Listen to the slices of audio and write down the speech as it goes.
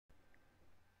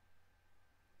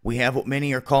We have what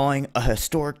many are calling a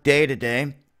historic day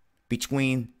today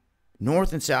between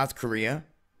North and South Korea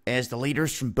as the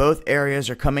leaders from both areas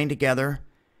are coming together.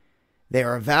 They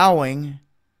are vowing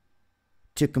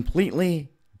to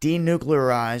completely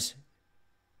denuclearize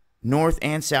North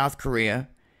and South Korea,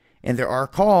 and there are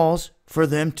calls for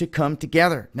them to come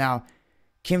together. Now,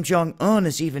 Kim Jong-un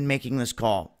is even making this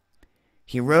call.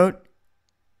 He wrote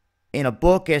in a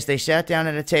book as they sat down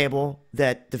at a table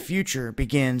that the future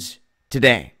begins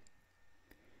today.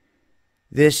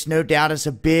 This, no doubt, is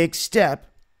a big step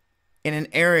in an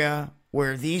area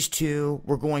where these two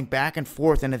were going back and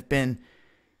forth and have been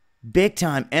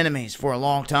big-time enemies for a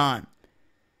long time.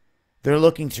 They're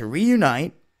looking to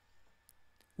reunite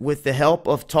with the help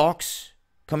of talks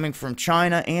coming from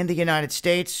China and the United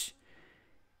States,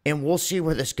 and we'll see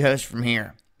where this goes from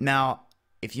here. Now,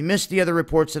 if you missed the other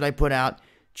reports that I put out,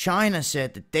 China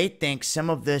said that they think some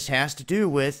of this has to do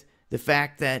with the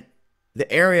fact that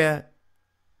the area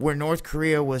where North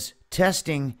Korea was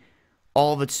testing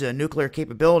all of its nuclear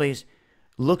capabilities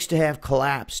looks to have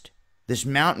collapsed. This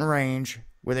mountain range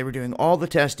where they were doing all the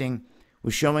testing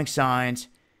was showing signs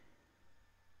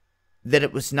that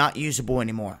it was not usable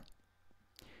anymore.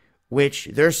 Which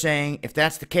they're saying, if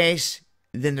that's the case,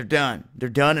 then they're done. They're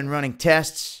done in running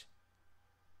tests.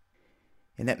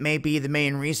 And that may be the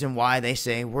main reason why they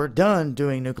say we're done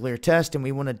doing nuclear tests and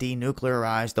we want to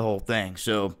denuclearize the whole thing.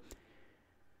 So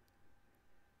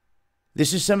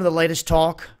this is some of the latest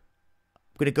talk.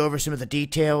 I'm going to go over some of the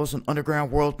details on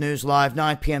Underground World News Live,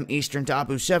 9 p.m. Eastern,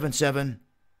 Dabu 77.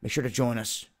 Make sure to join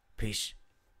us. Peace.